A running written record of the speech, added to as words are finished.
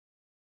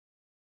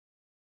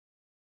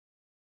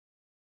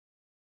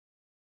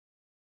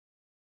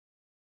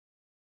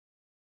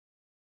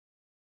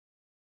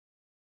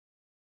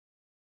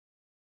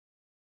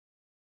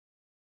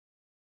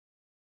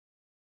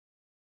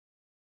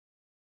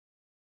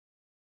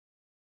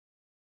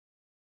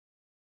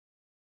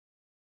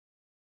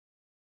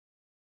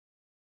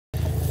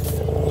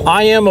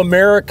I am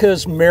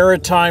America's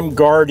maritime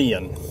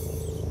guardian.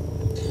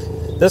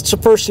 That's the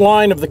first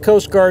line of the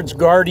Coast Guard's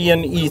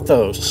guardian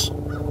ethos.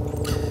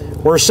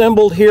 We're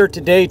assembled here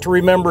today to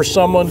remember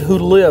someone who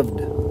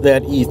lived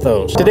that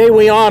ethos. Today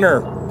we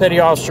honor Petty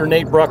Officer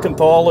Nate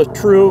Bruckenthal, a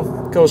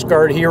true Coast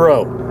Guard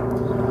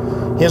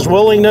hero. His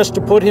willingness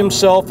to put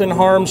himself in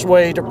harm's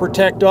way to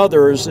protect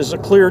others is a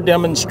clear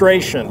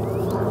demonstration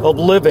of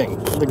living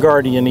the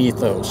guardian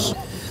ethos.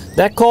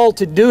 That call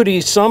to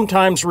duty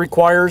sometimes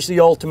requires the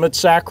ultimate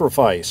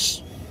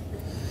sacrifice.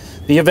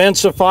 The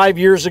events of 5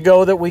 years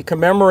ago that we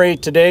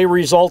commemorate today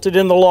resulted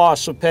in the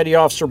loss of Petty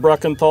Officer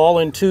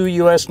Bruckenthal and 2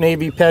 U.S.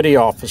 Navy petty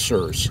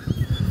officers.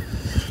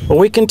 But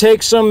we can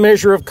take some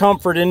measure of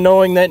comfort in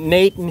knowing that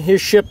Nate and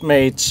his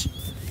shipmates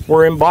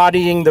were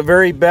embodying the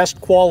very best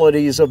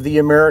qualities of the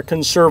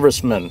American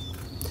servicemen.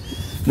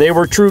 They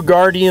were true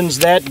guardians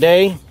that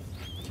day.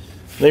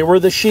 They were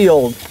the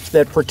shield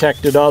that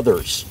protected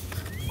others.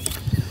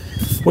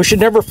 We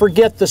should never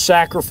forget the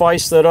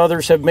sacrifice that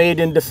others have made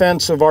in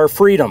defense of our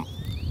freedom.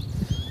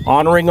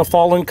 Honoring a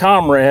fallen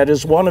comrade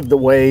is one of the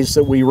ways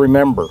that we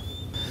remember.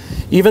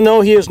 Even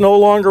though he is no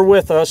longer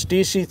with us,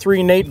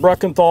 DC3 Nate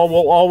Bruckenthal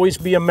will always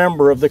be a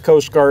member of the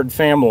Coast Guard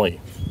family.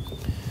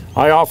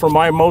 I offer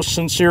my most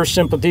sincere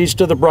sympathies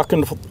to the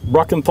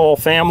Bruckenthal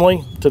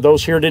family, to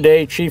those here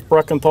today, Chief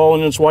Bruckenthal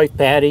and his wife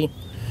Patty,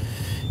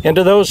 and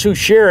to those who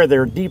share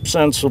their deep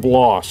sense of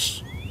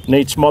loss.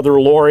 Nate's mother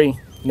Lori,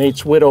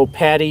 Nate's widow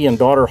Patty and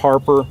daughter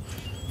Harper,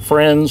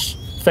 friends,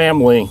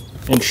 family,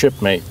 and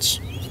shipmates.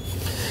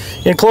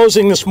 In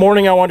closing this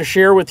morning, I want to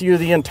share with you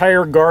the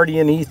entire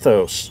guardian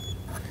ethos.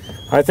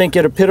 I think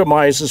it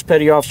epitomizes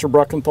Petty Officer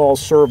Bruckenthal's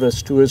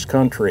service to his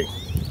country.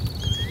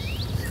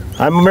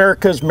 I'm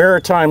America's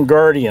maritime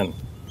guardian.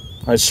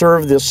 I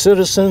serve the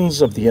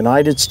citizens of the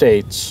United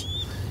States.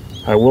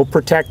 I will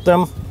protect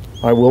them.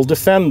 I will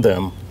defend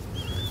them.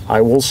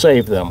 I will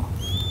save them.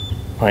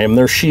 I am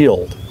their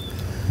shield.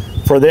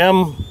 For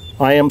them,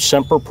 I am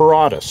Semper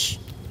Paratus.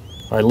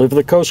 I live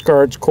the Coast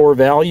Guard's core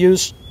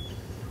values.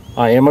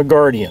 I am a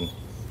guardian.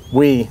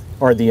 We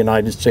are the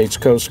United States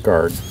Coast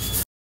Guard.